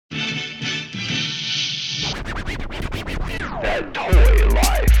That toy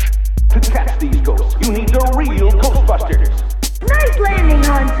life. To catch these ghosts, you need the real Ghostbusters. Nice landing,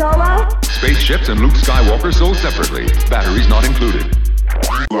 Han Solo. Spaceships and Luke Skywalker sold separately. Batteries not included.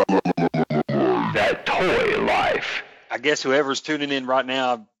 That toy life. I guess whoever's tuning in right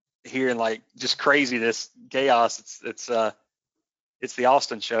now, hearing like just craziness, chaos. It's the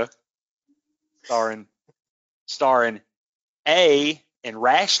Austin Show, starring A and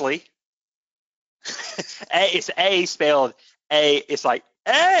Rashley. It's A spelled A. It's like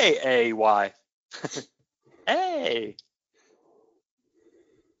A-A-Y. A.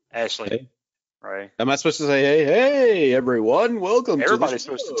 Ashley. Hey. Right. Am I supposed to say, hey, everyone, welcome Everybody's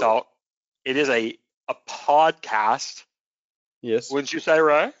to the supposed to show. talk. It is a podcast. Yes. Wouldn't you say,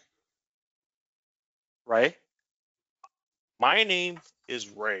 Ray? Ray? My name is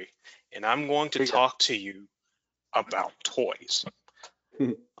Ray, and I'm going to talk to you about toys.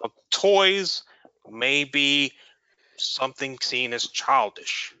 Toys may be something seen as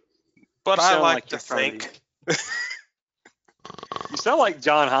childish, but You I sound like like to you're trying to think. You sound like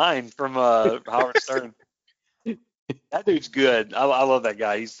John Hine from Howard Stern. That dude's good. I love that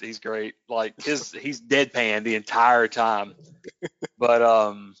guy. He's great. Like he's deadpan the entire time.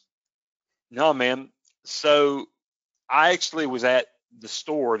 But no, man. So I actually was at the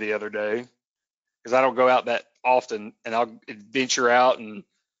store the other day because I don't go out that often, and I'll venture out and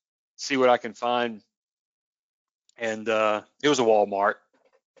see what I can find. And it was a Walmart.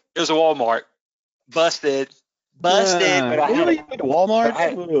 Busted. But I really? had, You went to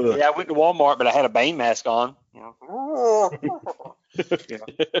Walmart? yeah, I went to Walmart, but I had a Bane mask on. So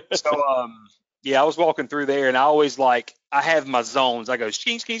yeah, I was walking through there, and I have my zones. I go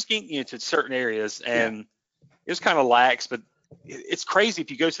skink, skink, skink, to certain areas, and it was kind of lax, but it's crazy.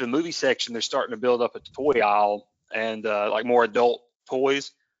 If you go to the movie section, they're starting to build up a toy aisle and like more adult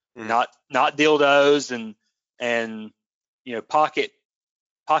toys, not dildos and pocket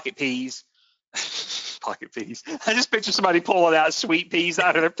peas. Pocket peas. I just picture somebody pulling out sweet peas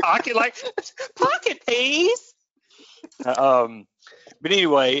out of their pocket, like pocket peas. But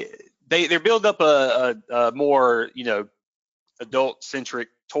anyway, they're building up a more adult centric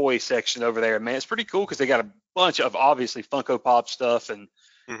toy section over there. Man, it's pretty cool because they got a bunch of obviously Funko Pop stuff, and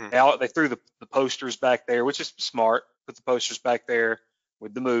they threw the posters back there, which is smart. Put the posters back there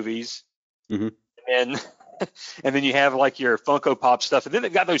with the movies, and then you have like your Funko Pop stuff, and then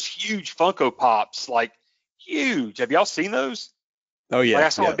they've got those huge Funko Pops, like huge. Have y'all seen those? Oh yeah. Like I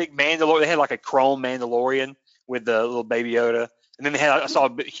saw a big Mandalorian. They had like a chrome Mandalorian with the little Baby Yoda, and then I saw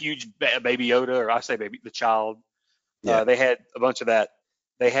a huge Baby Yoda, or I say baby, the child. Yeah. They had a bunch of that.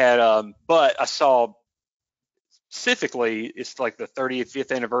 They had, but I saw specifically it's like the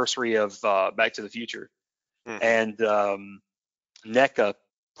 35th anniversary of Back to the Future, and NECA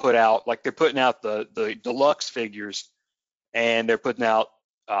put out, like, they're putting out the deluxe figures, and they're putting out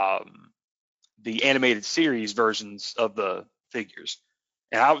the animated series versions of the figures.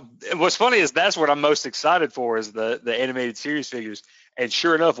 And what's funny is that's what I'm most excited for, is the animated series figures. And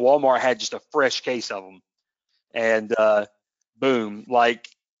sure enough, Walmart had just a fresh case of them. And boom, like,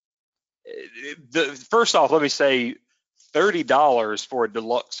 first off, let me say $30 for a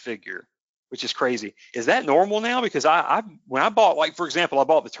deluxe figure, which is crazy. Is that normal now? Because when I bought, like, for example, I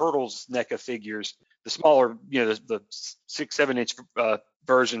bought the Turtles NECA figures, the smaller, the 6-7 inch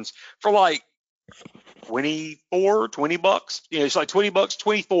versions, for like $20. It's like $20,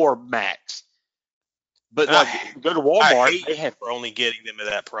 24 max. But like, go to Walmart, they have for only getting them at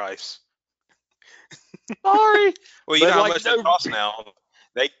that price. Sorry. Well, you know how like, much they cost now.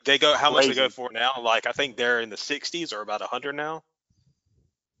 They go how much they Crazy. go for now? Like, I think they're in the 60s or about 100 now.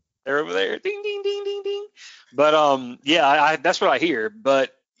 They're over there, ding, ding, ding, ding, ding. But yeah, that's what I hear.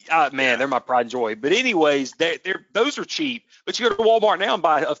 But man, they're my pride and joy. But anyways, those are cheap. But you go to Walmart now and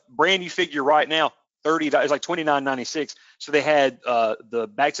buy a brand new figure right now, $30. It's like $29.96. So they had the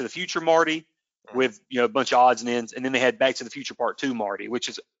Back to the Future Marty with a bunch of odds and ends, and then they had Back to the Future Part 2 Marty, which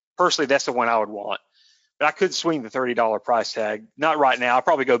is, personally, that's the one I would want. But I could swing the $30 price tag. Not right now. I'll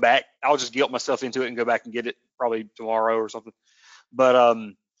probably go back. I'll just guilt myself into it and go back and get it probably tomorrow or something. But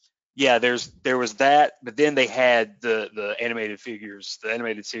yeah, there was that. But then they had the animated figures, the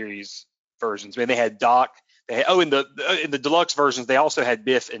animated series versions. I mean, they had Doc. They had, in the deluxe versions, they also had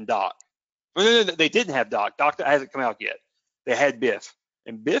Biff and Doc. No, they didn't have Doc. Doc hasn't come out yet. They had Biff,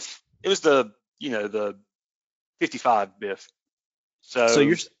 and Biff, it was the 55 Biff. So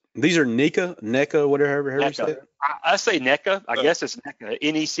these are NECA, whatever you say. I say NECA. I guess it's NECA.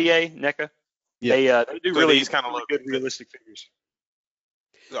 NECA, NECA. Yeah. They do So really these kind of really look good realistic figures.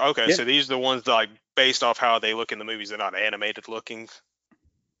 Okay, Yeah. so these are the ones that, like, based off how they look in the movies, they're not animated looking.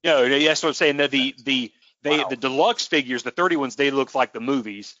 No, that's what I'm saying. The The deluxe figures, the 30 ones, they look like the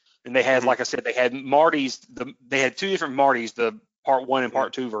movies. And they had, like I said, they had Marty's. They had two different Martys, the part 1 and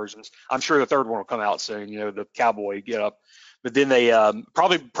part 2 versions. I'm sure the third one will come out soon. You know, the cowboy get up. But then they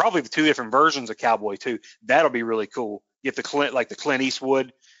probably the two different versions of Cowboy too. That'll be really cool. You get the Clint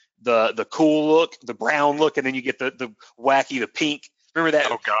Eastwood, the cool look, the brown look, and then you get the wacky, the pink. Remember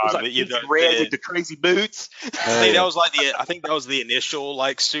that? Oh God, it was like red with the crazy boots. I think that was the initial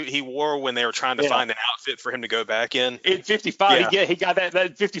like suit he wore when they were trying to find an outfit for him to go back in. In 55, he got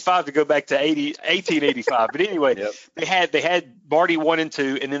that 55 to go back to 1885. But anyway, they had Marty 1 and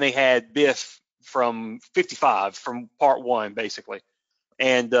 2, and then they had Biff from 55 from part 1 basically,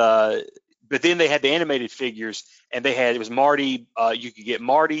 and but then they had the animated figures, and it was Marty. You could get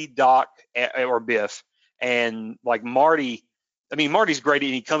Marty, Doc, or Biff, and like Marty. I mean, Marty's great,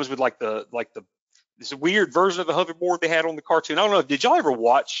 and he comes with like the this weird version of the hoverboard they had on the cartoon. I don't know. Did y'all ever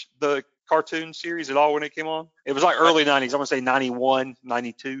watch the cartoon series at all when it came on? It was like early 90s. I want to say 91,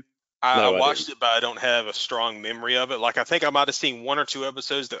 92. I watched it, but I don't have a strong memory of it. Like, I think I might have seen 1 or 2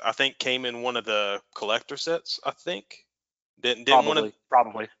 episodes that I think came in one of the collector sets, I think.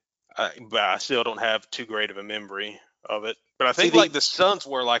 Probably. But I still don't have too great of a memory of it. But I think the sons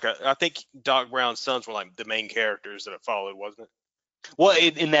were I think Doc Brown's sons were like the main characters that it followed, wasn't it? Well,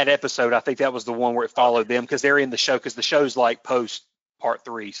 in that episode, I think that was the one where it followed them because they're in the show, because the show's like post part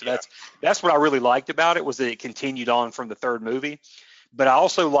 3. So that's what I really liked about it, was that it continued on from the third movie. But I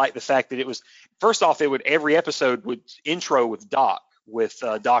also liked the fact that it was, first off, every episode would intro with Doc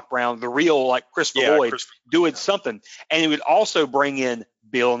Brown, the real like Christopher Lloyd doing something, and it would also bring in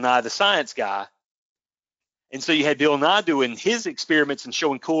Bill Nye the Science Guy. And so you had Bill Nye doing his experiments and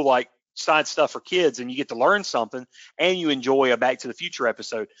showing cool like science stuff for kids, and you get to learn something, and you enjoy a Back to the Future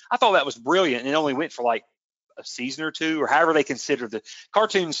episode. I thought that was brilliant, and it only went for like a season or 2, or however they consider the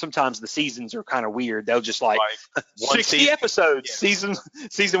cartoons. Sometimes the seasons are kind of weird. They'll just like 60 episodes, season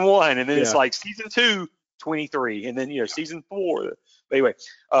 1, and then it's like season 2, 23, and then season 4. But anyway,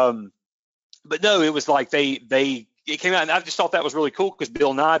 but no, it was like it came out, and I just thought that was really cool because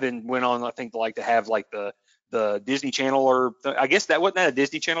Bill Nye then went on, I think, to have like the Disney Channel, or I guess that wasn't a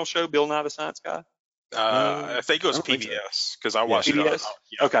Disney Channel show, Bill Nye the Science Guy. I think it was PBS because I watched PBS?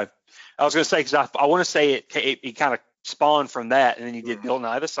 it. Okay, I was going to say, because I want to say it kind of spawned from that, and then you did Bill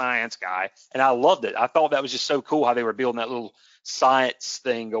Nye the Science Guy, and I loved it. I thought that was just so cool how they were building that little science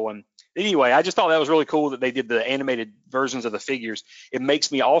thing going. Anyway, I just thought that was really cool that they did the animated versions of the figures. It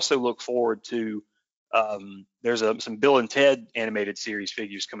makes me also look forward to there's some Bill and Ted animated series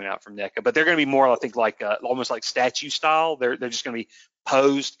figures coming out from NECA, but they're going to be more, I think, like almost like statue style. They're just going to be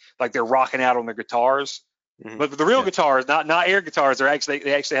posed like they're rocking out on their guitars. But the real guitars, not air guitars,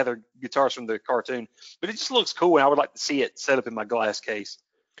 they actually have their guitars from the cartoon. But it just looks cool, and I would like to see it set up in my glass case.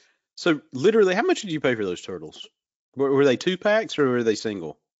 So literally, how much did you pay for those turtles? Were they 2-packs or were they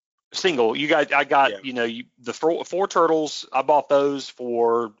single? Single. I got the 4 turtles. I bought those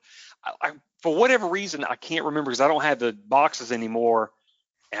for whatever reason, I can't remember because I don't have the boxes anymore.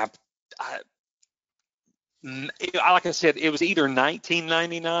 And like I said, it was either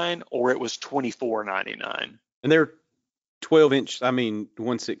 $19.99 or it was $24.99. And they're 12-inch. I mean,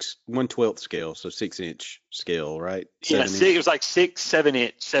 1/12 scale, so 6-inch scale, right? Yeah, it was like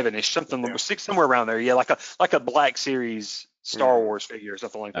 7-ish, something 6, somewhere around there. Yeah, like a Black Series Star Wars figure or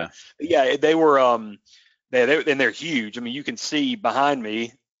something like that. But yeah, they were and they're huge. I mean, you can see behind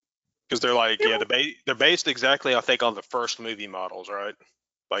me. Because they're like, they're based exactly, I think, on the first movie models, right?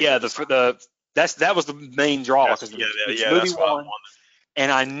 Like, that was the main draw. Because movie 1,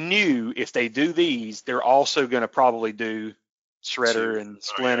 and I knew if they do these, they're also going to probably do Shredder and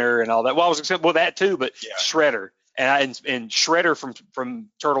Splinter and all that. Well, I was excited, that too, but Shredder and Shredder from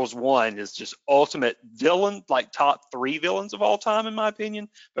Turtles 1 is just ultimate villain, like top 3 villains of all time in my opinion,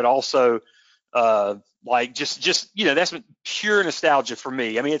 but also. Like just that's pure nostalgia for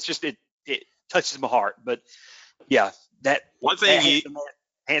me. I mean, it's just it touches my heart. But yeah, that one thing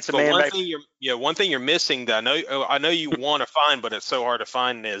handsome man. One thing you're missing that I know you want to find, but it's so hard to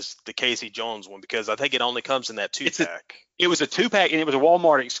find is the Casey Jones one, because I think it only comes in that 2-pack. It was a 2-pack, and it was a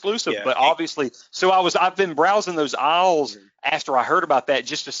Walmart exclusive. But obviously, so I've been browsing those aisles after I heard about that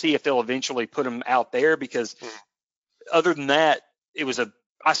just to see if they'll eventually put them out there, because other than that,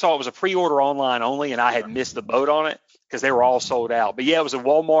 I saw it was a pre-order online only, and I had missed the boat on it because they were all sold out. But yeah, it was a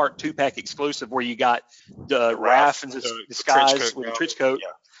Walmart 2-pack exclusive where you got the Raph and the disguise with the trench coat.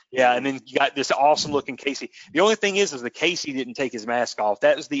 Yeah, and then you got this awesome looking Casey. The only thing is the Casey didn't take his mask off.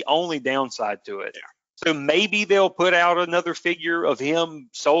 That was the only downside to it. Yeah. So maybe they'll put out another figure of him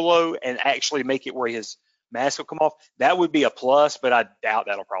solo and actually make it where his mask will come off. That would be a plus, but I doubt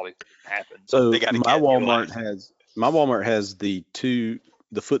that'll probably happen. So They gotta my get new Walmart life. has the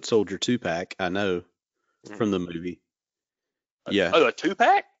Foot Soldier 2-pack. I know from the movie. Yeah. Oh, a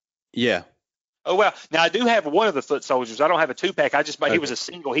 2-pack? Yeah. Oh, well, now I do have one of the Foot Soldiers. I don't have a 2-pack. He was Okay. a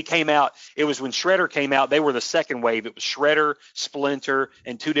single. He came out. It was when Shredder came out. They were the second wave. It was Shredder, Splinter,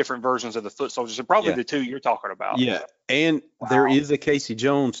 and 2 different versions of the Foot Soldiers. And probably Yeah. the 2 you're talking about. Yeah. And there is a Casey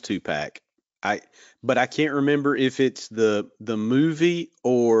Jones 2-pack. But I can't remember if it's the movie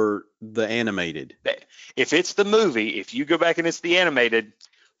or the animated. If it's the movie, if you go back and it's the animated,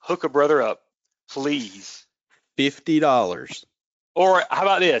 hook a brother up, please. $50. Or how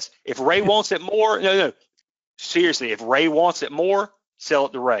about this? If Ray wants it more, no. Seriously, if Ray wants it more, sell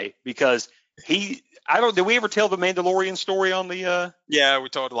it to Ray because did we ever tell the Mandalorian story on the Yeah, we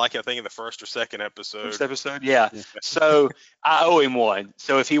told I think in the first or second episode. first episode? Yeah. So I owe him one.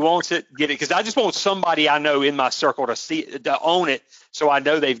 So if he wants it, get it. Because I just want somebody I know in my circle to own it so I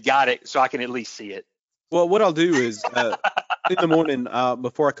know they've got it so I can at least see it. Well, what I'll do is in the morning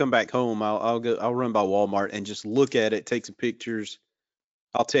before I come back home, I'll run by Walmart and just look at it, take some pictures.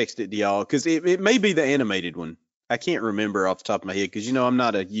 I'll text it to y'all because it may be the animated one. I can't remember off the top of my head because I'm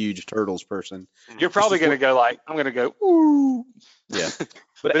not a huge Turtles person. You're probably going to go I'm going to go ooh. Yeah,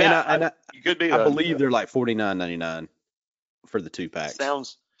 But you could be. I believe they're like $49.99 for the 2-pack.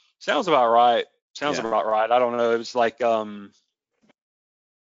 Sounds about right. Yeah. About right. I don't know. It was like But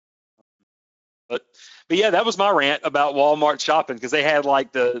yeah, that was my rant about Walmart shopping because they had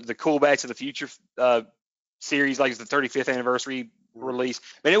like the cool Back to the Future series, like it's the 35th anniversary release.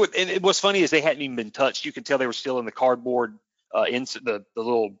 And it was funny is they hadn't even been touched. You could tell they were still in the cardboard the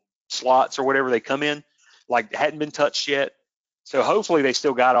little slots or whatever they come in, like hadn't been touched yet. So hopefully they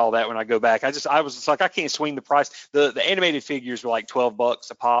still got all that when I go back. I was just like I can't swing the price. The animated figures were like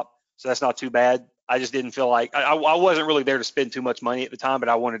 $12 a pop, so that's not too bad. I just didn't feel like I wasn't really there to spend too much money at the time, but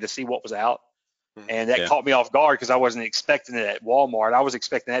I wanted to see what was out. And that caught me off guard because I wasn't expecting it at Walmart. I was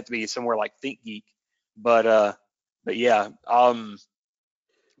expecting that to be somewhere like ThinkGeek, but yeah.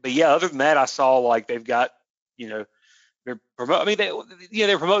 But yeah, other than that, I saw like they've got, they're promoting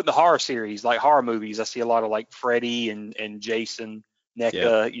the horror series, like horror movies. I see a lot of like Freddy and Jason,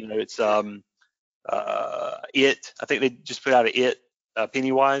 NECA. Yeah. It's It. I think they just put out an It,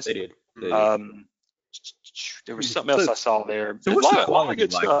 Pennywise. They did. There was something else I saw there. So what's the a lot of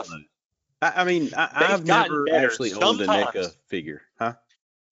good like stuff. I've never actually owned a NECA figure, huh?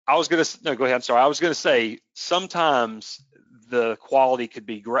 Go ahead. I'm sorry. I was going to say sometimes the quality could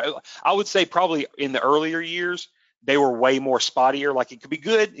be great. I would say probably in the earlier years they were way more spottier. Like it could be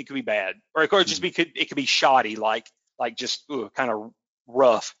good, it could be bad, or it could just it could be shoddy, like just kind of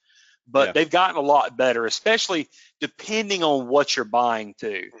rough. But they've gotten a lot better, especially depending on what you're buying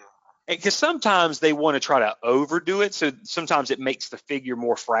too. Because sometimes they want to try to overdo it, so sometimes it makes the figure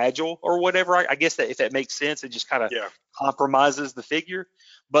more fragile or whatever. I guess that if that makes sense, it just kind of compromises the figure.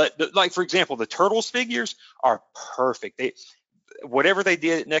 But like for example, the Turtles figures are perfect. Whatever they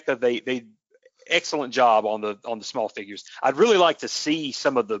did at NECA, they excellent job on the small figures. I'd really like to see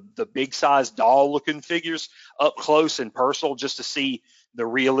some of the big size doll looking figures up close and personal just to see the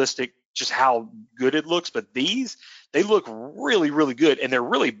realistic, just how good it looks. But they look really, really good, and they're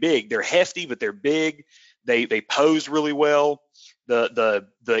really big. They're hefty, but they're big. They pose really well. The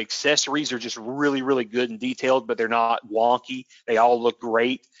accessories are just really, really good and detailed, but they're not wonky. They all look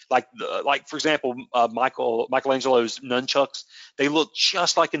great. Like for example, Michelangelo's nunchucks, they look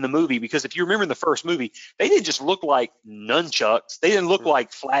just like in the movie, because if you remember in the first movie, they didn't just look like nunchucks. They didn't look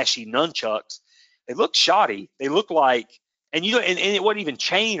like flashy nunchucks. They looked shoddy. They looked like, and it wasn't even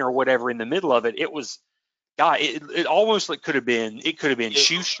chain or whatever in the middle of it. It was, God, it almost could have been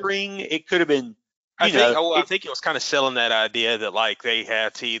shoestring. It could have been. I think it was kind of selling that idea that like they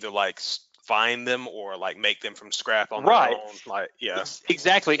had to either like find them or like make them from scrap on their own. Like,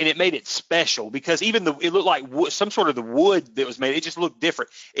 exactly, and it made it special because even it looked like some sort of the wood that was made. It just looked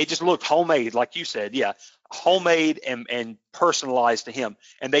different. It just looked homemade, like you said. Yeah, homemade and personalized to him,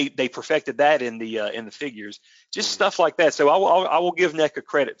 and they perfected that in the figures. Just stuff like that. So I will give NECA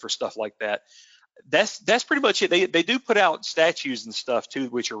credit for stuff like that. That's pretty much it. They do put out statues and stuff too,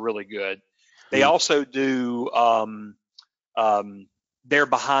 which are really good. They also do. They're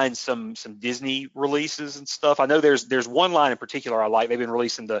behind some Disney releases and stuff. I know there's one line in particular I like. They've been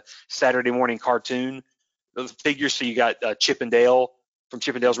releasing the Saturday morning cartoon figures. So you got Chip and Dale from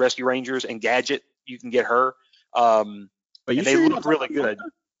Chip and Dale's Rescue Rangers and Gadget. You can get her. And they look really good.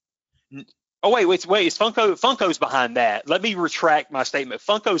 Oh wait! It's Funko. Funko's behind that. Let me retract my statement.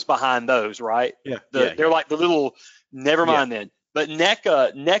 Funko's behind those, right? Yeah. They're like the little. Never mind then. But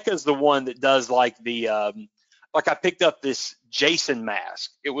NECA's the one that does like the like I picked up this Jason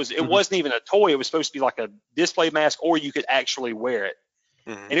mask. It wasn't even a toy. It was supposed to be like a display mask, or you could actually wear it.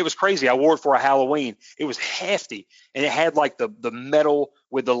 And it was crazy. I wore it for a Halloween. It was hefty, and it had like the metal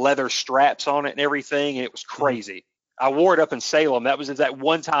with the leather straps on it and everything, and it was crazy. I wore it up in Salem. That was that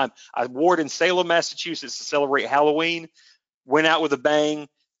one time I wore it in Salem, Massachusetts to celebrate Halloween. Went out with a bang,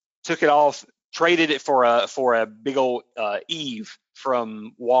 took it off, traded it for a big old Eve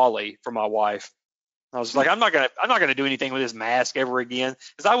from Wally for my wife. I was like, I'm not gonna do anything with this mask ever again,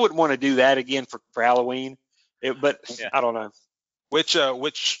 because I wouldn't want to do that again for Halloween. But I don't know. Which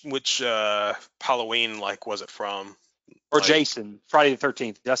Halloween was it from? Or Jason, Friday the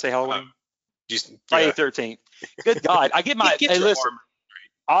 13th. Did I say Halloween? Friday the 13th. Good God, I get my hey, listen,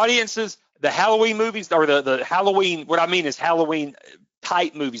 audiences. The Halloween movies, or the Halloween. What I mean is Halloween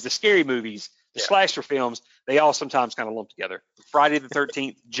type movies, the scary movies, the slasher films. They all sometimes kind of lump together. Friday the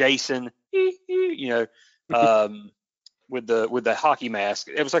 13th, Jason. With the hockey mask.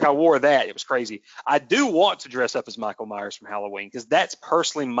 It was like I wore that. It was crazy. I do want to dress up as Michael Myers from Halloween, because that's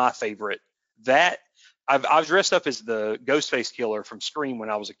personally my favorite. That I've dressed up as the Ghostface killer from Scream when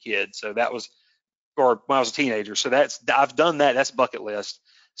I was a kid. So that was, or when I was a teenager. So I've done that. That's bucket list.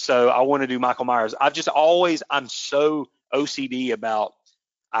 So I want to do Michael Myers. I'm so OCD about,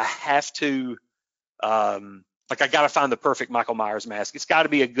 I have to, I got to find the perfect Michael Myers mask. It's got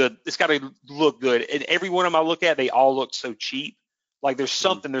to look good. And every one of them I look at, they all look so cheap. Like there's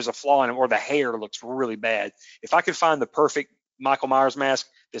a flaw in them, or the hair looks really bad. If I could find the perfect Michael Myers mask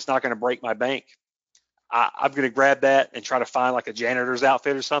that's not going to break my bank, I'm going to grab that and try to find like a janitor's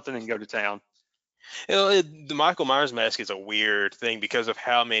outfit or something and go to town. The Michael Myers mask is a weird thing because of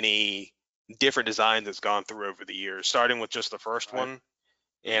how many different designs it's gone through over the years, starting with just the first one.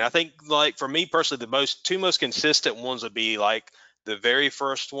 And I think, for me personally, the two most consistent ones would be the very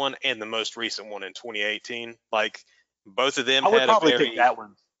first one and the most recent one in 2018. Both of them I would probably pick that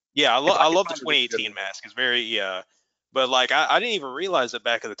one. Yeah, I love the 2018 mask. It's very but I didn't even realize that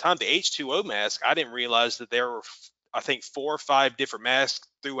back at the time. The H2O mask, I didn't realize that there were, I think, 4 or 5 different masks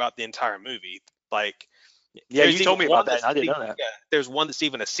throughout the entire movie. You told me about that. I didn't know that. Yeah, there's one that's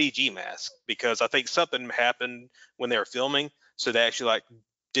even a CG mask, because I think something happened when they were filming, so they actually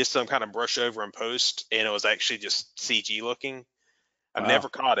did some kind of brush over in post, and it was actually just CG looking. I've never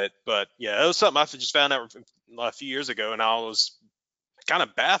caught it, but yeah, it was something I just found out a few years ago, and I was kind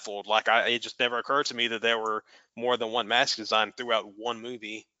of baffled. It just never occurred to me that there were more than one mask design throughout one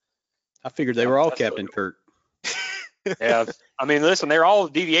movie. I figured they were all Captain Kirk. Yeah, I mean, listen, they're all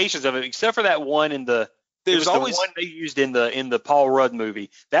deviations of it, except for that one in the. There's always the one they used in the Paul Rudd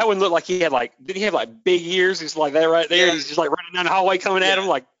movie. That one looked like he had did he have big ears? He's like that right there. Yeah. He's just running down the hallway coming at him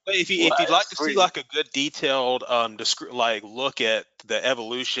like. If you'd like to see a good detailed look at the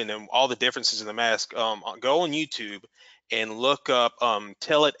evolution and all the differences in the mask, go on YouTube and look up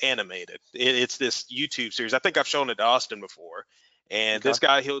Tell It Animated. It's this YouTube series. I think I've shown it to Austin before. And this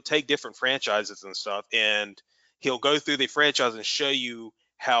guy, he'll take different franchises and stuff, and he'll go through the franchise and show you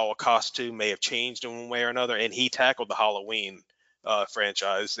how a costume may have changed in one way or another. And he tackled the Halloween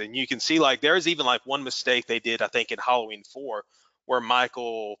franchise. And you can see there's even one mistake they did, I think, in Halloween 4, where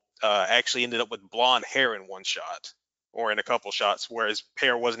Michael actually ended up with blonde hair in one shot, or in a couple shots, where his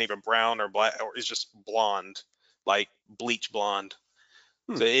hair wasn't even brown or black, or it's just blonde, bleach blonde.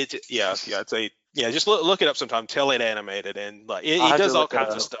 So just look it up sometime. Tell It Animated, and he does all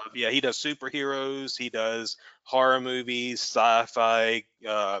kinds of stuff. Yeah, he does superheroes, he does horror movies, sci-fi,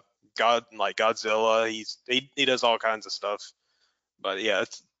 Godzilla. He does all kinds of stuff. But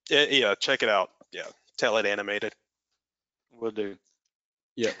check it out. Yeah, Tell It Animated. Will do.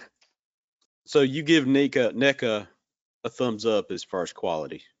 Yeah. So you give NECA a thumbs up as far as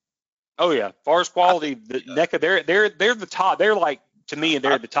quality? Oh yeah, as far as quality, NECA they're the top. They're to me,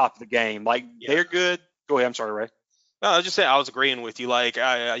 they're at the top of the game. They're good. Go ahead. I'm sorry, Ray. No, I was just saying, I was agreeing with you. Back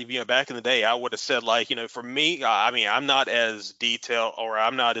in the day, I would have said for me, I'm not as detailed, or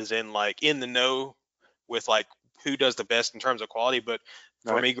I'm not as in the know with who does the best in terms of quality, but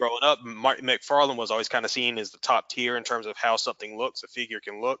for me growing up, McFarlane was always kind of seen as the top tier in terms of how something looks, a figure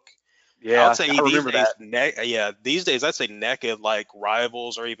can look. Yeah, I'd say these days I'd say NECA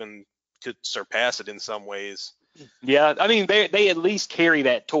rivals or even could surpass it in some ways. Yeah, I mean they at least carry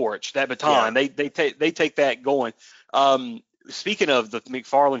that torch, that baton. Yeah. They take that going. Speaking of the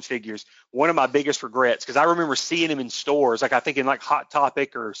McFarlane figures, one of my biggest regrets, because I remember seeing them in stores, I think in Hot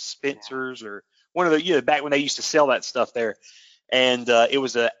Topic or Spencer's or one of the back when they used to sell that stuff there. And it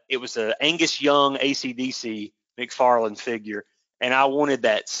was a Angus Young AC/DC McFarlane figure, and I wanted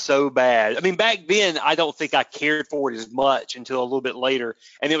that so bad. I mean, back then, I don't think I cared for it as much until a little bit later,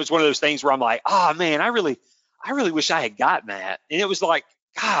 and it was one of those things where I'm like, oh man, I really wish I had gotten that. And it was like,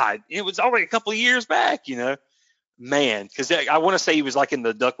 God, it was already a couple of years back, man, because I want to say he was like in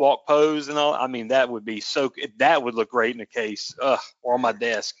the duck walk pose and all. I mean, that would look great in a case, or on my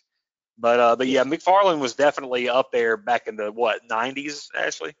desk. But yeah, McFarlane was definitely up there back in the 90s.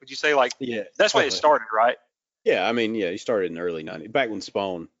 Ashley, would you say Yeah, that's when it started, right? Yeah, I mean, yeah, he started in the early '90s, back when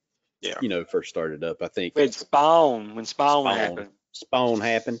Spawn, first started up. I think When Spawn happened. Spawn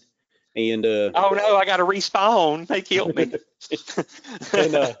happened, and Oh no, I got to respawn. They killed me.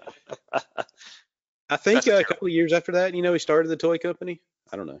 and I think a couple of years after that, he started the toy company.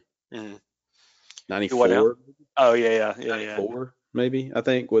 I don't know, Mm-hmm. 94. Oh yeah. 94, maybe, I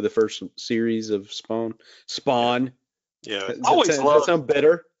think, with the first series of Spawn. Yeah. That sound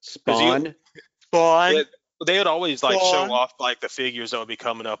better? Spawn. Spawn. They would always show off the figures that would be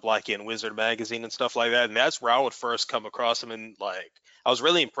coming up in Wizard magazine and stuff like that, and that's where I would first come across them. And I was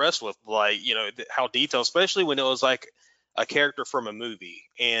really impressed with how detailed, especially when it was a character from a movie.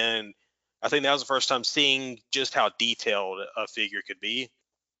 And I think that was the first time seeing just how detailed a figure could be.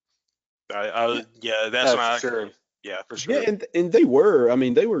 That's for sure. Yeah, for sure. Yeah, and they were. I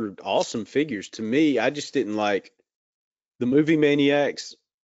mean, they were awesome figures to me. I just didn't like the movie Maniacs.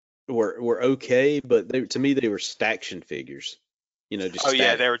 Were okay, but to me they were staction figures. Just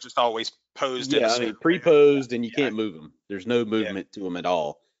they were just always posed. Yeah, I mean pre-posed, and you can't move them. There's no movement to them at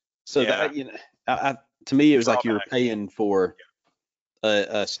all. So that to me it was like you were paying for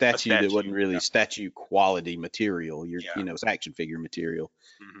a statue that wasn't really statue quality material. It's action figure material.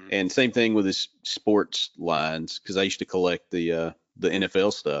 Mm-hmm. And same thing with his sports lines, because I used to collect the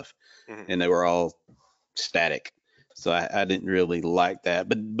NFL stuff, and they were all static. So I didn't really like that,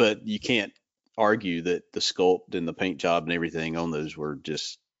 but you can't argue that the sculpt and the paint job and everything on those were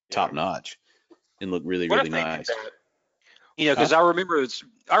just top notch and looked really, really nice. Because I remember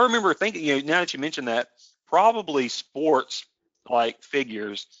thinking, now that you mentioned that, probably sports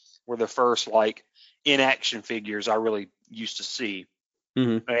figures were the first in action figures I really used to see.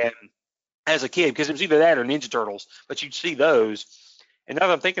 Mm-hmm. And as a kid, because it was either that or Ninja Turtles, but you'd see those. And now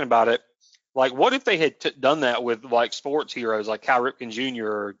that I'm thinking about it, what if they had done that with sports heroes like Cal Ripken Jr.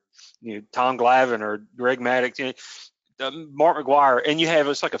 or Tom Glavine or Greg Maddux, Mark McGuire, and you have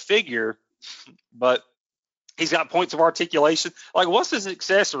it's like a figure, but he's got points of articulation. What's his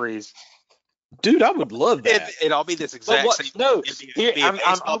accessories? Dude, I would love that. It'd all be this exact same. No,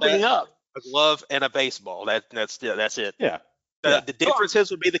 I'm opening up. A glove and a baseball. That's it. Yeah. The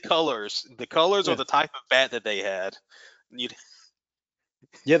differences would be the colors. The colors or the type of bat that they had.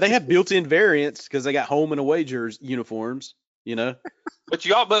 Yeah, they have built-in variants because they got home and away uniforms, But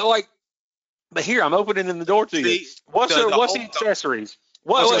here I'm opening in the door to you. What's the accessories?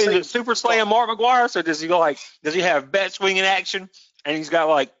 What is it? Super Slam Mark McGuire? So does he does he have bat swinging action? And he's got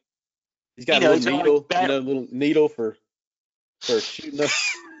a little needle for shooting up.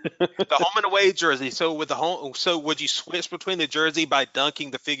 The home and away jersey. So would you switch between the jersey by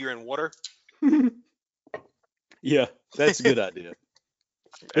dunking the figure in water? Yeah, that's a good idea.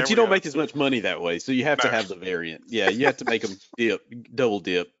 But you don't make as much money that way, so you have to have the variant. Yeah, you have to make them double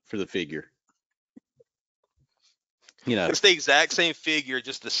dip for the figure. It's the exact same figure,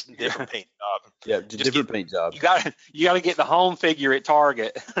 just a different paint job. Yeah, different paint job. You got to get the home figure at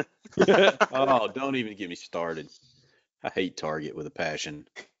Target. Oh, don't even get me started. I hate Target with a passion.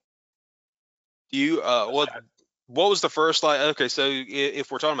 What was the first okay, so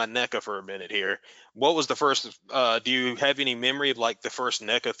if we're talking about NECA for a minute here, what was the first do you have any memory of the first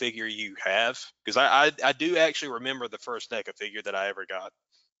NECA figure you have? Because I do actually remember the first NECA figure that I ever got.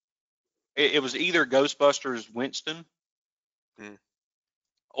 It was either Ghostbusters Winston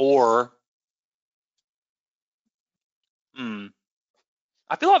or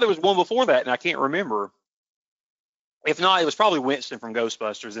I feel like there was one before that and I can't remember. If not, it was probably Winston from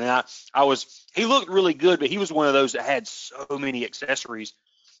Ghostbusters. And he looked really good, but he was one of those that had so many accessories.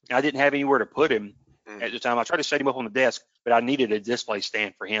 And I didn't have anywhere to put him at the time. I tried to set him up on the desk, but I needed a display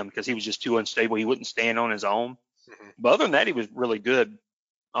stand for him because he was just too unstable. He wouldn't stand on his own. But other than that, he was really good.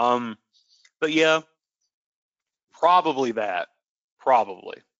 But yeah, probably that.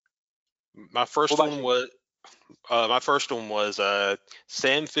 Probably. My first one was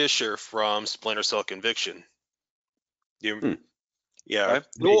Sam Fisher from Splinter Cell Conviction. Yeah. Okay.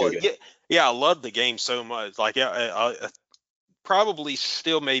 Well, I love the game so much. Probably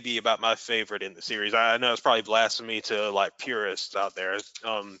still maybe about my favorite in the series. I know it's probably blasphemy to purists out there.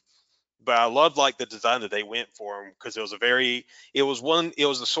 But I loved the design that they went for him because it was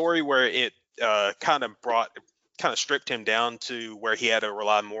a story where it kind of kind of stripped him down to where he had to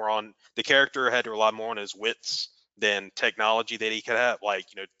rely more on the character had to rely more on his wits than technology that he could have, like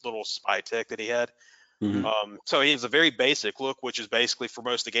little spy tech that he had. Mhm. So he has a very basic look, which is basically for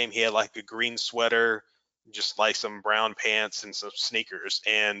most of the game he had like a green sweater, just like some brown pants and some sneakers,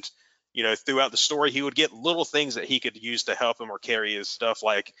 and throughout the story he would get little things that he could use to help him or carry his stuff.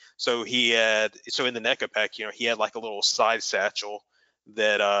 Like so in the NECA pack, he had like a little side satchel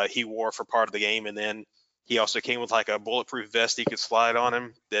that he wore for part of the game, and then he also came with like a bulletproof vest he could slide on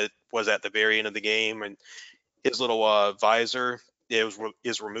him that was at the very end of the game, and his little visor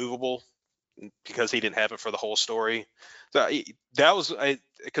is removable because he didn't have it for the whole story. So that was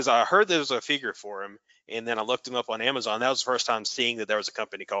because I heard there was a figure for him, and then I looked him up on Amazon. That was the first time seeing that there was a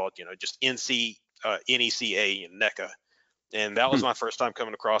company called just NECA, NECA, and that was my first time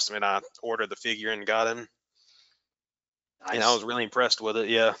coming across him. And I ordered the figure and got him, and I was really impressed with it.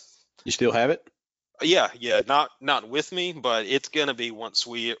 Yeah. You still have it? Yeah, not with me, but it's gonna be once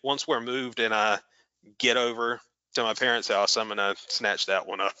we're moved and I get over to my parents' house, I'm gonna snatch that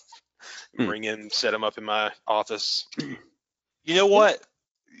one up, bring in, set him up in my office. You know what?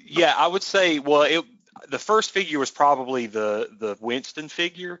 Yeah, I would say. Well, the first figure was probably the Winston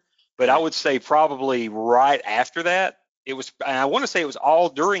figure, but I would say probably right after that it was. And I want to say it was all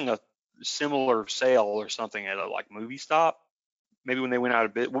during a similar sale or something at a like movie stop. Maybe when they went out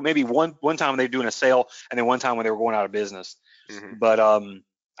of business. Well, maybe one time they were doing a sale, and then one time when they were going out of business. But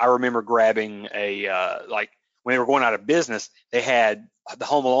I remember grabbing like when they were going out of business, they had the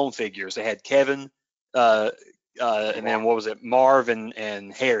Home Alone figures. They had Kevin, and then what was it? Marv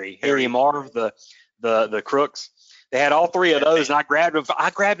and Harry and Marv, the crooks. They had all three of those, and I grabbed them.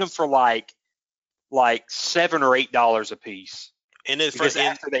 I grabbed them for like $7 or $8 a piece. And isn't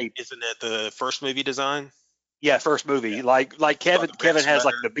it the first movie design? Yeah, first movie. Yeah. Like Kevin has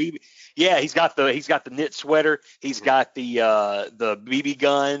like the BB. Yeah, he's got the knit sweater. He's got the BB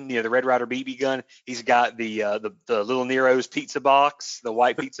gun, the Red Ryder BB gun. He's got the Little Nero's pizza box, the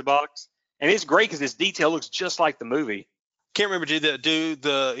white pizza box, and it's great because this detail looks just like the movie. Can't remember. Do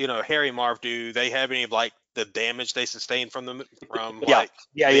the Harry and Marv? Do they have any of like the damage they sustained from them?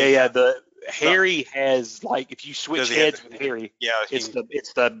 Yeah. The Harry has like if you switch heads with Harry, it's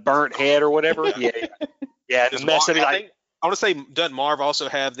the burnt head or whatever. Yeah, the mess of it. I want to say, doesn't Marv also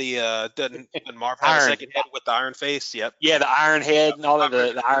have doesn't Marv have a second head with the iron face? Yep. Yeah, the iron head and all of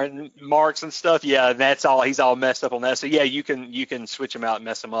the iron marks and stuff. Yeah, and that's all. He's all messed up on that. So yeah, you can switch them out and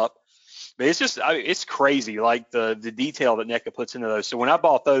mess them up. But it's just it's crazy, like the detail that NECA puts into those. So when I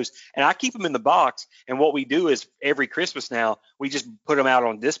bought those, and I keep them in the box, and what we do is every Christmas now we just put them out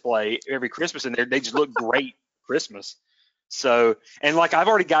on display every Christmas, and they just look great Christmas. So, and like I've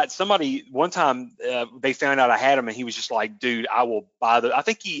already got somebody one time they found out I had him, and he was just like, dude, I will buy I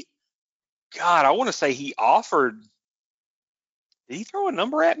think I want to say he offered, did he throw a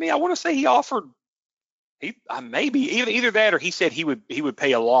number at me? I want to say he offered, maybe either that or he said he would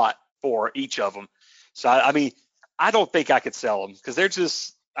pay a lot for each of them. So, I mean, I don't think I could sell them because they're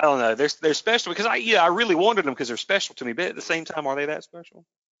just, I don't know, they're special because I really wanted them because they're special to me, but at the same time, are they that special?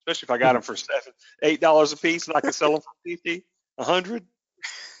 Especially if I got them for $8 a piece and I could sell them for $50, $100.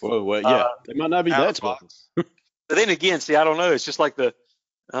 Whoa, yeah, they might not be that special. But then again, see, I don't know. It's just like the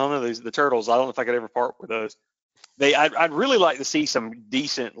turtles. I don't know if I could ever part with those. I'd really like to see some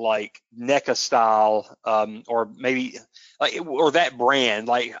decent like NECA style, or maybe like or that brand,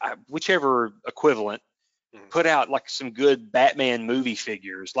 like whichever equivalent, put out like some good Batman movie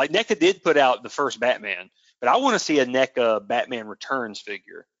figures. Like NECA did put out the first Batman, but I want to see a NECA Batman Returns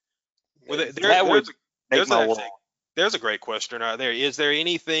figure. Well, there's a great question right there. Is there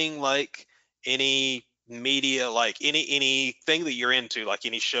anything like any media, like anything that you're into, like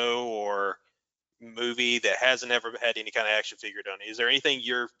any show or movie that hasn't ever had any kind of action figure done? Is there anything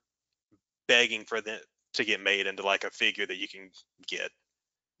you're begging for them to get made into like a figure that you can get?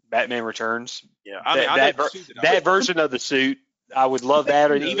 Batman Returns. Yeah, that version of the suit, I would love that.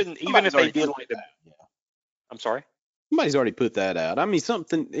 Or even if they did like I'm sorry. Somebody's already put that out. I mean,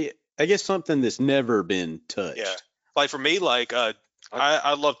 I guess something that's never been touched. Yeah, like for me, like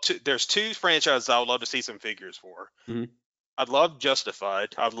I love there's two franchises I would love to see some figures for. Mm-hmm. I'd love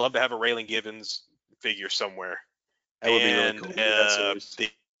Justified. I'd love to have a Raylan Givens figure somewhere. That would be really cool.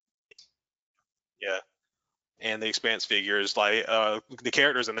 And the Expanse figures, like the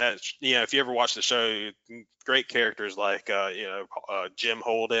characters in that, if you ever watch the show, great characters like Jim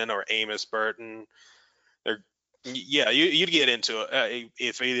Holden or Amos Burton. You'd get into it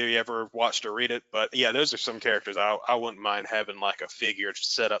if either you ever watched or read it. But yeah, those are some characters I wouldn't mind having like a figure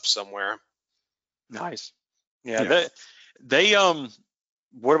set up somewhere. Nice. Yeah. They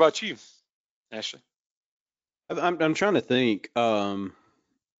what about you, Ashley? I'm trying to think.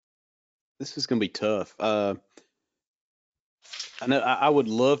 This is gonna be tough. I know I would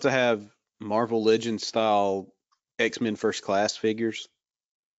love to have Marvel Legends style X-Men First Class figures.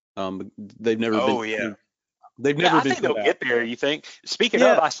 They've never been. Oh yeah. They've Yeah, never I been think they'll put out. get there. You think? Speaking of,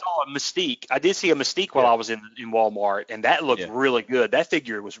 Yeah. I saw a Mystique. I did see a Mystique while Yeah. I was in Walmart, and that looked Yeah. really good. That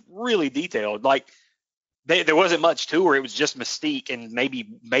figure was really detailed. Like there wasn't much to her. It was just Mystique and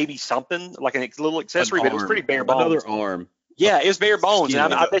maybe something like a little An accessory, but it was pretty arm. bare bones. Another arm. Yeah, it was bare bones, Skin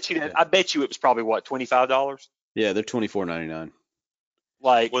and I logo. bet you that Yeah. I bet you it was probably what $25. Yeah, they're $24.99.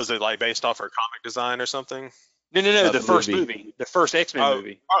 Like Was it like based off her comic design or something? no, the The first movie. movie, the first X-Men Oh,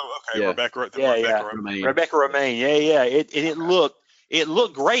 movie. okay. Yeah. Rebecca Yeah. Romaine. Rebecca Romaine. Yeah. It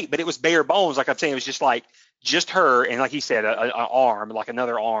looked great, but it was bare bones. Like I'm saying, it was just her, and like he said, an arm, like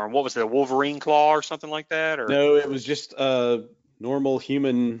another arm. What was it, a Wolverine claw or something like that? Or No, it was just a normal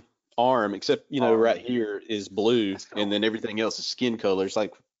human arm, except Arm. right here is blue, That's cool. and then everything else is skin color. It's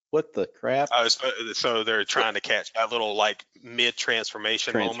like, what the crap? Oh, so they're trying to catch that little like mid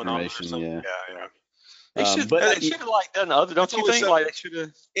transformation moment on her or Transformation, something. yeah. Yeah. they should but they should have like done other. Don't It's you always think? so- Like they should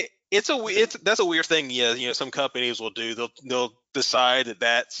have. That's a weird thing. Yeah, some companies will do. They'll decide that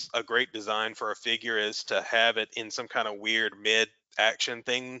that's a great design for a figure is to have it in some kind of weird mid action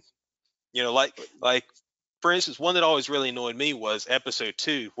thing. Like for instance, one that always really annoyed me was episode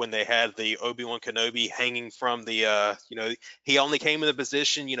 2 when they had the Obi-Wan Kenobi hanging from the he only came in the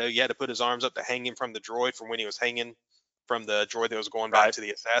position, you had to put his arms up to hang him from the droid from when he was hanging from the droid that was going back Right. to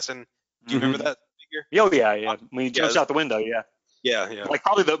the assassin. Do you remember that figure? Oh yeah. When he jumps out the window, yeah. Yeah. Like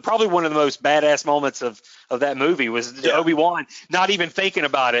probably one of the most badass moments of that movie was Yeah. Obi-Wan not even thinking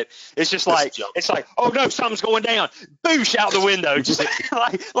about it. It's just like jump. it's like, oh no, something's going down. Boosh out the window. Just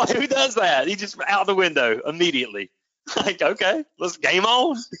like who does that? He just out the window immediately. Like, okay, let's game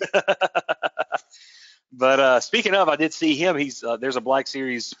on. But speaking of, I did see him. He's there's a Black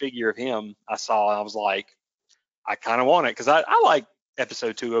Series figure of him I saw, and I was like, I kind of want it because I like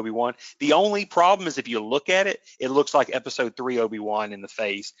episode 2 Obi-Wan. The only problem is if you look at it, it looks like episode 3 Obi-Wan in the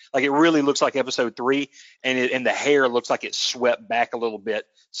face. Like it really looks like episode 3, and the hair looks like it's swept back a little bit,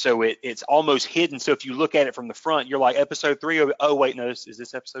 so it's almost hidden. So if you look at it from the front, you're like episode 3. Oh wait, no, is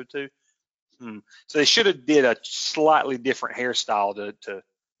this episode 2? So they should have did a slightly different hairstyle to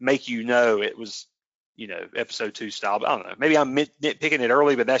make it was episode 2 style. But I don't know. Maybe I'm nitpicking it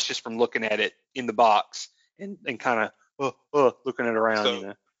early, but that's just from looking at it in the box and kind of looking it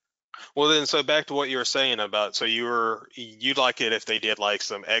around. Well, then, so back to what you were saying about, so you'd like it if they did like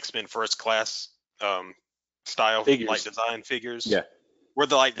some X-Men First Class style Figures. like design figures. Yeah. Were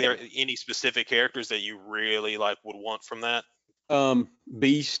there any specific characters that you really would want from that?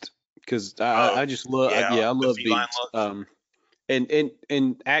 Beast, because I just love. I love feline Beast.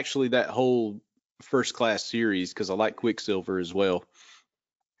 And actually that whole First Class series, because I like Quicksilver as well.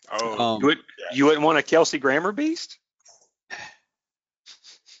 Oh, You wouldn't want a Kelsey Grammer Beast?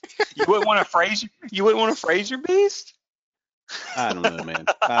 You wouldn't want a Fraser? You wouldn't want a Fraser Beast? I don't know, man.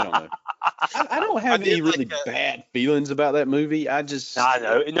 I don't know. I don't have any really bad feelings about that movie. I just. I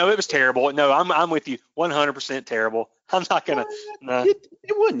know. No, it was terrible. No, I'm with you. 100% terrible. I'm not gonna. No, It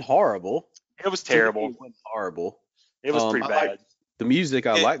wasn't horrible. it was terrible. It wasn't horrible. It was pretty I bad. like the music.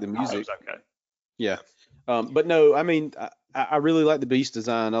 I like the It music. was okay. Yeah. But no, I mean, I really like the Beast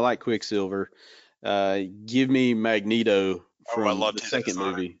design. I like Quicksilver. Give me Magneto from I loved the his second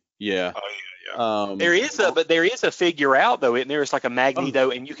design. movie. Yeah. Oh yeah. There is a figure out though, and there's like a Magneto,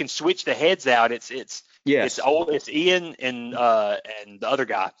 and you can switch the heads out. It's Yes. It's Ian and the other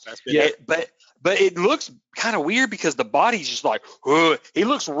guy. Yeah. But it looks kind of weird because the body's just like, ugh, he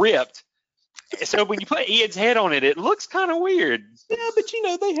looks ripped. So when you put Ian's head on it, it looks kind of weird. Yeah, but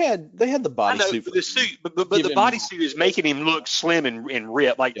they had the I body know suit. but the suit, but the Give him- bodysuit is making him look slim and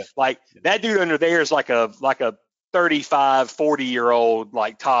ripped. Like Yeah. like that dude under there is like a 35, 40-year-old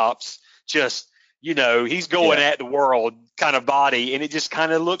like tops. Just he's going Yeah. at the world kind of body, and it just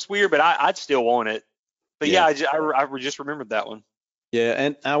kind of looks weird. But I'd still want it. But Yeah. I just remembered that one. Yeah,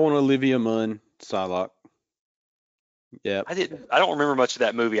 and I want Olivia Munn Psylocke. Yeah. I don't remember much of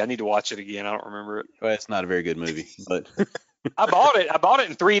that movie. I need to watch it again. I don't remember it. Well, it's not a very good movie, but I bought it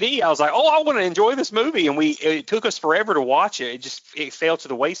in 3D. I was like, oh, I want to enjoy this movie, and it took us forever to watch it. It fell to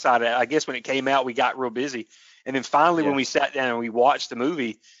the wayside. I guess when it came out, we got real busy, and then finally when we sat down and we watched the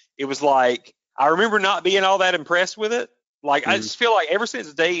movie, it was like I remember not being all that impressed with it. Like I just feel like ever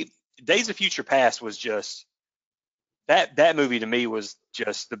since Days of Future Past was just that movie to me was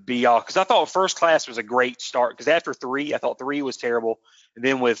just the be all, because I thought First Class was a great start, because after 3 I thought 3 was terrible, and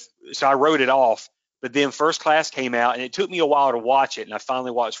then so I wrote it off. But then First Class came out, and it took me a while to watch it, and I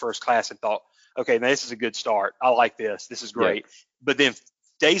finally watched First Class and thought, okay, man, this is a good start. I like this. This is great. But then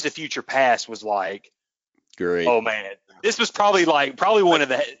Days of Future Past was like, Great. oh man, this was probably one of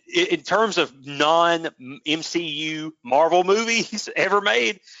the, in terms of non-MCU Marvel movies ever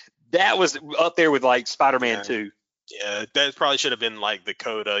made, that was up there with like Spider-Man 2. Yeah, that probably should have been like the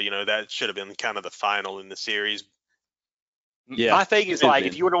coda. That should have been kind of the final in the series. Yeah. My thing is like,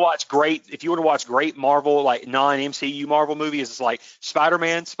 if you want to watch great Marvel, like non-MCU Marvel movies, it's like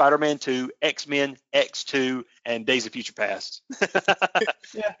Spider-Man, Spider-Man 2, X-Men, X2, and Days of Future Past.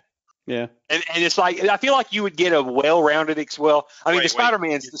 Yeah. And it's like, I feel like you would get a well-rounded, the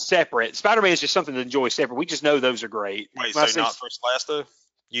Spider-Man's separate. Spider-Man is just something to enjoy separate. We just know those are great. Wait, so not First Class though?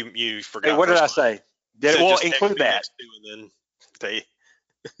 You forgot. Hey, what did I say? Well, include that. And then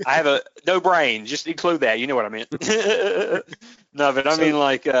I have no brain. Just include that. You know what I meant. No, but I mean,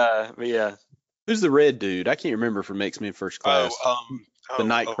 like, but yeah. Who's the red dude? I can't remember from X-Men First Class. The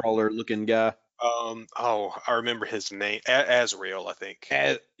Nightcrawler looking guy. I remember his name. Azrael, I think.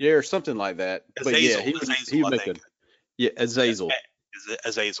 Or something like that. But Azazel, he would make Azazel.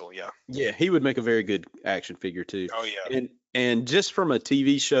 Azazel, yeah. Yeah, he would make a very good action figure too. Oh yeah. And just from a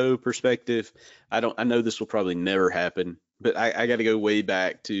TV show perspective, I know this will probably never happen, but I got to go way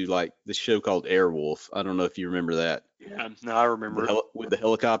back to like the show called Airwolf. I don't know if you remember that. Yeah, no, I remember with the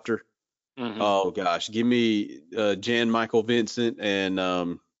helicopter. Mm-hmm. Oh gosh, give me Jan Michael Vincent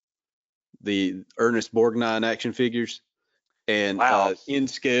and the Ernest Borgnine action figures and in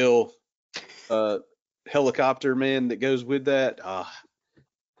scale helicopter man that goes with that.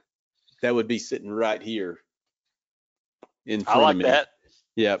 That would be sitting right here in front of me. That.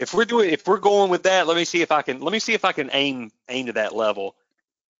 Yeah. If we're going with that, let me see if I can aim to that level.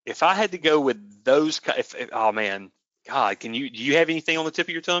 If I had to go with those, oh man, God, do you have anything on the tip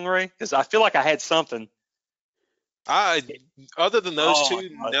of your tongue, Ray? Because I feel like I had something. Other than those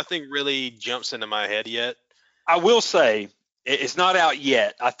two, nothing really jumps into my head yet. I will say it's not out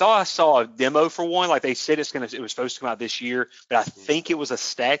yet. I thought I saw a demo for one. Like they said it was supposed to come out this year, but I think it was a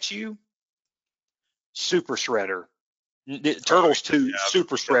statue. Super Shredder. Turtles 2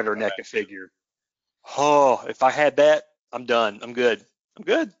 Super Shredder NECA figure. Oh, if I had that, I'm done. I'm good.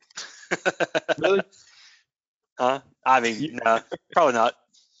 Really? Huh? I mean, no, probably not.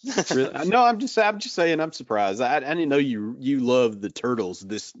 Really? No, I'm just saying I'm surprised. I didn't know you loved the Turtles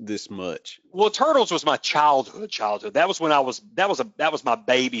this much. Well, Turtles was my childhood. That was when that was my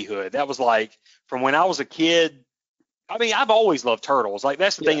babyhood. That was like from when I was a kid. I mean, I've always loved Turtles. Like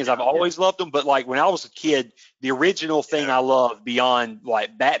that's the thing is I've always loved them. But like when I was a kid, the original thing I loved beyond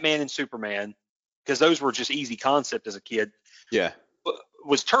like Batman and Superman, because those were just easy concept as a kid. Yeah.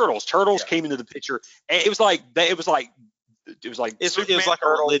 Was Turtles. Turtles came into the picture, and it was like Superman, like a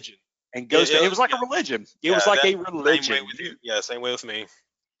religion. And Ghost. It was like a religion. It was like a religion. Same way with you. Yeah, same way with me.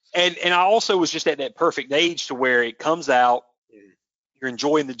 And I also was just at that perfect age to where it comes out. You're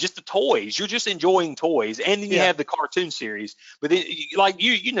enjoying the toys. You're just enjoying toys, and then you have the cartoon series. But then, like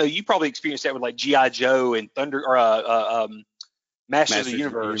you probably experienced that with like G.I. Joe and Thunder or Masters of the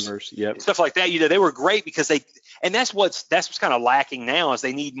Universe. Yep. Stuff like that. They were great because that's what's kind of lacking now is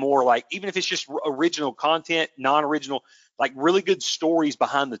they need more like even if it's just original content, non-original, like really good stories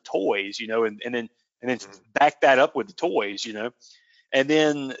behind the toys. And then back that up with the toys. And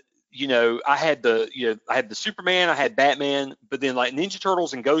then. I had the Superman, I had Batman, but then like Ninja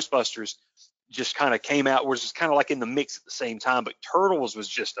Turtles and Ghostbusters just kind of came out, was just kind of like in the mix at the same time. But Turtles was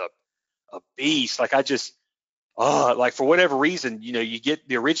just a beast. Like I just, like for whatever reason, you get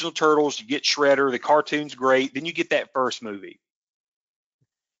the original Turtles, you get Shredder, the cartoon's great, then you get that first movie,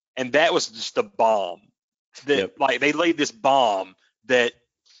 and that was just the bomb. Like they laid this bomb that.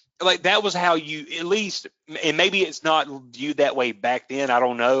 Like that was how you at least, and maybe it's not viewed that way back then. I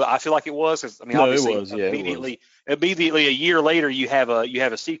don't know. I feel like it was. Cause, I mean, obviously, immediately a year later, you have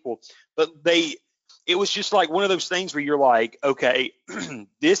a sequel. But it was just like one of those things where you're like, okay,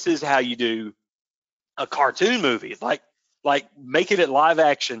 this is how you do a cartoon movie. Like making it live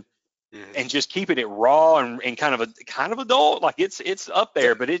action and just keeping it raw and kind of adult. Like it's up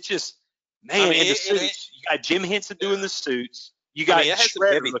there, but it's just man. And the suits. You got Jim Henson doing the suits. You got it has some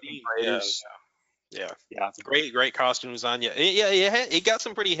heavy themes. Yeah. Great costumes on you. It got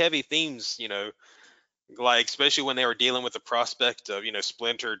some pretty heavy themes, like especially when they were dealing with the prospect of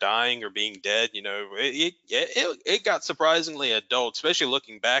Splinter dying or being dead. It got surprisingly adult, especially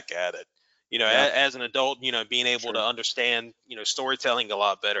looking back at it. As an adult, being able to understand storytelling a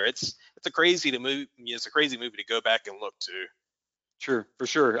lot better. It's a crazy movie to go back and look to. Sure, for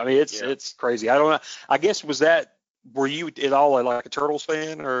sure. I mean, it's crazy. I don't know. I guess were you at all like a Turtles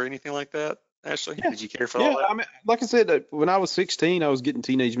fan or anything like that? Ashley? Yeah. Did you care for all Yeah, that? I mean, like I said, when I was 16, I was getting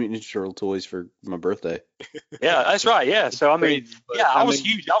Teenage Mutant Ninja Turtle toys for my birthday. Yeah, that's right. Yeah. So I mean, Crazy, but, yeah, I was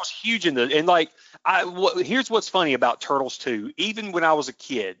mean, huge. I was huge in the and like here's what's funny about Turtles 2. Even when I was a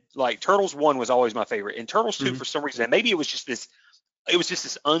kid, like Turtles 1 was always my favorite, and Turtles 2 Mhm. for some reason, and maybe it was just this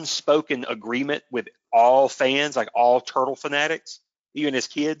unspoken agreement with all fans, like all Turtle fanatics, even as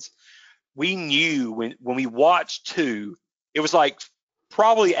kids. We knew when we watched 2, it was like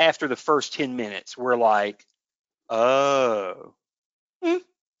probably after the first 10 minutes, we're like, oh. And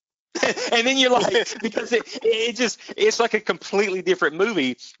then you're like, because it's like a completely different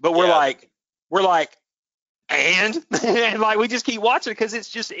movie, but we're like, and like we just keep watching it because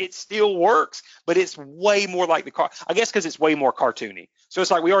it still works, but it's way more like I guess because it's way more cartoony. So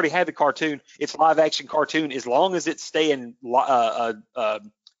it's like we already had the cartoon. It's live action cartoon as long as it's staying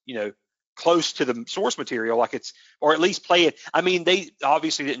you know, close to the source material, like it's, or at least play it. I mean, they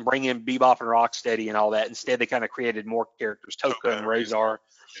obviously didn't bring in Bebop and Rocksteady and all that. Instead, they kind of created more characters, Toka and Razor.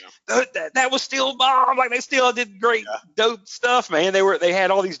 That was still bomb. Like they still did great, dope stuff, man. They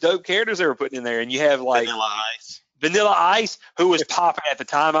had all these dope characters they were putting in there, and you have like Vanilla Ice, who was popping at the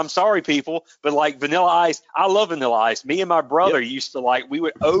time. I'm sorry, people, but like Vanilla Ice, I love Vanilla Ice. Me and my brother used to we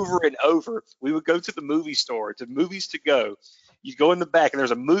would over and over. We would go to the movie store, to Movies to Go. You go in the back, and there's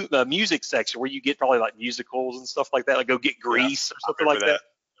a music section where you get probably like musicals and stuff like that. Like go get Grease or something like that.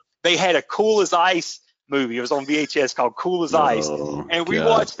 They had a Cool as Ice movie. It was on VHS called Cool as Ice. And we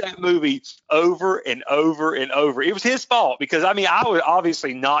watched that movie over and over and over. It was his fault because, I mean, I would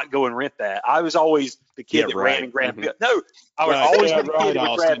obviously not go and rent that. I was always the kid that ran and grabbed Bill. No, I would always be the kid that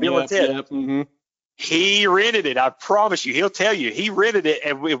would grab Bill and Ted. He rented it. I promise you. He'll tell you. He rented it,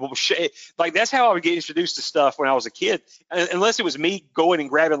 and like that's how I would get introduced to stuff when I was a kid. Unless it was me going and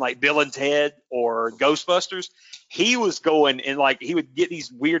grabbing like Bill and Ted or Ghostbusters, he was going and like he would get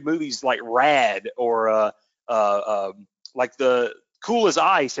these weird movies like Rad or like the Cool as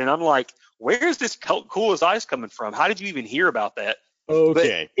Ice, and I'm like, where's this Cool as Ice coming from? How did you even hear about that?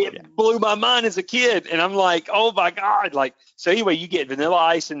 Okay. But it blew my mind as a kid, and I'm like, oh my god! Like so. Anyway, you get Vanilla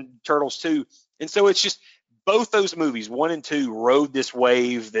Ice and Turtles 2. And so it's just both those movies, 1 and 2, rode this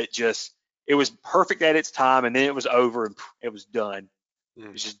wave that just it was perfect at its time, and then it was over and it was done.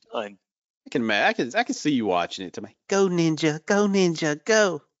 It was just done. I can see you watching it to me. Go Ninja, go Ninja,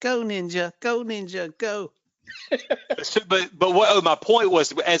 go Ninja, go Ninja, go. But what my point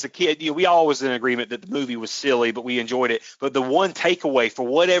was, as a kid, we all was in agreement that the movie was silly, but we enjoyed it. But the one takeaway, for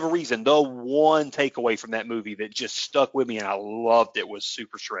whatever reason, the one takeaway from that movie that just stuck with me and I loved it was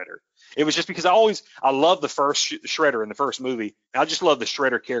Super Shredder. It was just because I love the first Shredder in the first movie. I just love the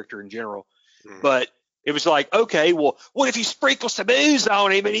Shredder character in general. But it was like, okay, well, what if you sprinkle some ooze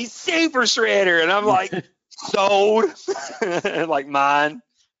on him and he's Super Shredder? And I'm like, sold. Like mine.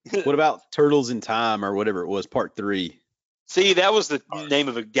 What about Turtles in Time or whatever it was, Part 3? See, that was the name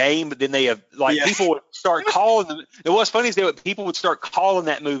of a game, but then they have people would start calling them. And what's funny is people would start calling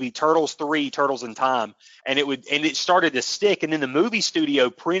that movie Turtles 3, Turtles in Time, and it started to stick. And then the movie studio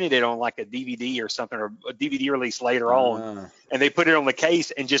printed it on like a DVD or something, or a DVD release later on, and they put it on the case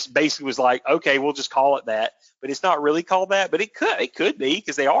and just basically was like, okay, we'll just call it that. But it's not really called that, but it could be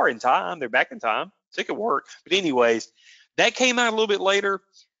because they are in time, they're back in time, so it could work. But anyways, that came out a little bit later.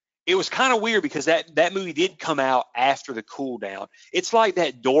 It was kind of weird because that movie did come out after the cool down. It's like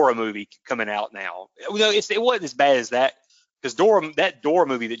that Dora movie coming out now. It wasn't as bad as that because that Dora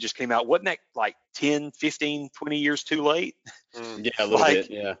movie that just came out, wasn't that like 10, 15, 20 years too late? Yeah, a little bit,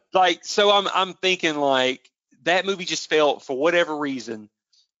 yeah. Like, so I'm thinking like that movie just felt, for whatever reason,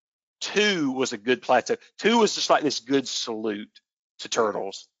 2 was a good plateau. 2 was just like this good salute to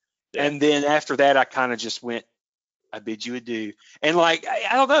Turtles. Yeah. And then after that, I kind of just went, I bid you adieu. And like,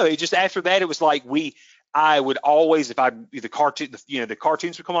 I don't know. It just, after that, it was like I would always, if the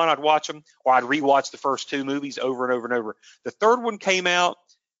cartoons would come on, I'd watch them, or I'd rewatch the first 2 movies over and over and over. The third one came out,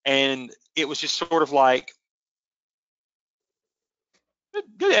 and it was just sort of like,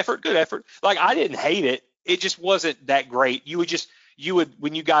 good effort. Like, I didn't hate it. It just wasn't that great. You would,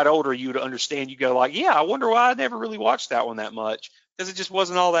 when you got older, you would understand. You go like, yeah, I wonder why I never really watched that one that much, because it just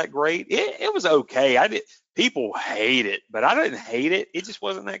wasn't all that great. It was okay. People hate it, but I didn't hate it. It just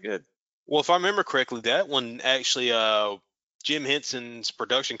wasn't that good. Well, if I remember correctly, that one actually, Jim Henson's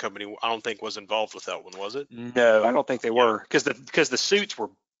production company, I don't think was involved with that one, was it? No, I don't think they were, because the suits were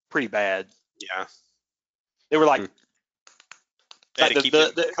pretty bad. Yeah, they were like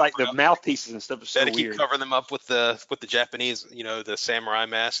the mouthpieces and stuff was so weird. Keep covering them up with the Japanese, the samurai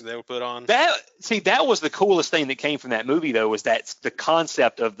mask that they would put on. That was the coolest thing that came from that movie, though, was that the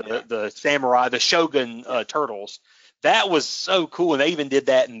concept of the samurai, the Shogun turtles. That was so cool, and they even did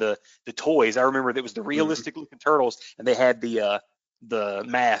that in the toys. I remember it was the realistic looking turtles, and they had the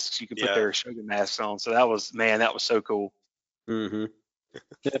masks. You could put their Shogun masks on. So that was so cool. Mm-hmm.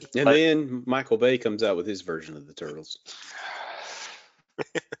 And then Michael Bay comes out with his version of the Turtles.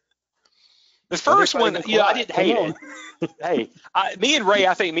 The first one, I didn't hate it. Hey, me and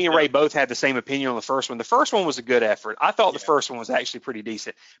Ray both had the same opinion on the first one. The first one was a good effort. I thought the first one was actually pretty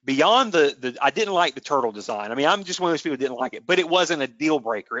decent. Beyond I didn't like the turtle design. I mean, I'm just one of those people who didn't like it, but it wasn't a deal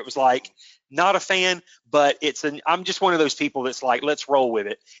breaker. It was like, not a fan, but I'm just one of those people that's like, let's roll with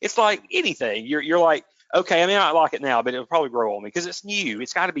it. It's like anything. You're like, okay, I mean, I like it now, but it'll probably grow on me because it's new.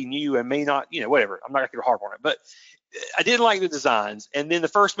 It's got to be new and may not, whatever. I'm not going to harp on it, but I didn't like the designs. And then the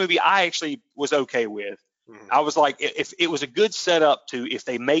first movie I actually was okay with. I was like, if it was a good setup if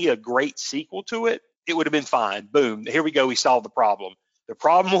they made a great sequel to it, it would have been fine. Boom. Here we go. We solved the problem. The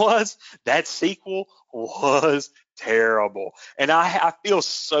problem was that sequel was terrible. And I feel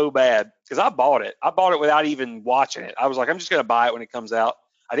so bad because I bought it. I bought it without even watching it. I was like, I'm just going to buy it when it comes out.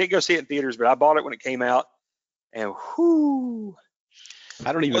 I didn't go see it in theaters, but I bought it when it came out. And whoo.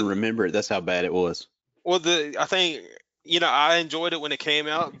 I don't even remember it. That's how bad it was. Well, I think, I enjoyed it when it came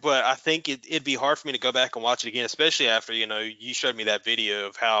out, but I think it'd be hard for me to go back and watch it again, especially after, you showed me that video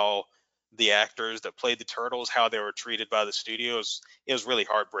of how the actors that played the Turtles, how they were treated by the studios. It was really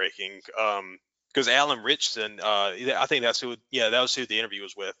heartbreaking. Because Alan Ritchson, I think that was who the interview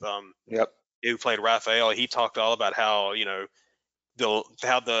was with. Who played Raphael. He talked all about how,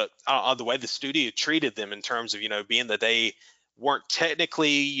 the way the studio treated them in terms of, being that they weren't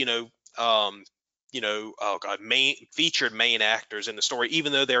technically, featured main actors in the story,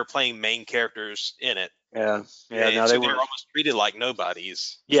 even though they were playing main characters in it. No, they were almost treated like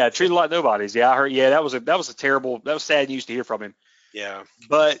nobodies. Yeah, treated like nobodies. Yeah, I heard. Yeah, that was sad news to hear from him. Yeah,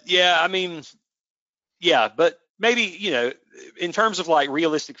 but I mean, but maybe in terms of like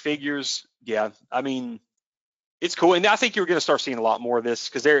realistic figures, I mean, it's cool, and I think you're going to start seeing a lot more of this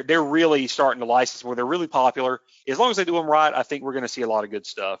because they're really starting to license more. They're really popular. As long as they do them right, I think we're going to see a lot of good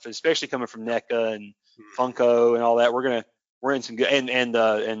stuff, especially coming from NECA and Funko and all that. We're in some good and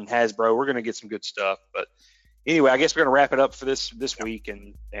Hasbro. We're going to get some good stuff. But anyway, I guess we're going to wrap it up for this week,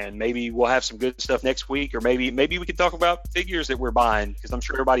 and maybe we'll have some good stuff next week, or maybe we can talk about figures that we're buying because I'm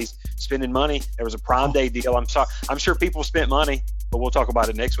sure everybody's spending money. There was a Prime Day deal. I'm sure people spent money, but we'll talk about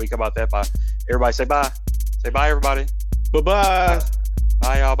it next week. How about that? Bye. Everybody say bye. Say bye, everybody. Bye-bye.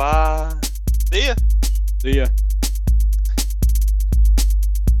 Bye, y'all. Bye. See ya. See ya.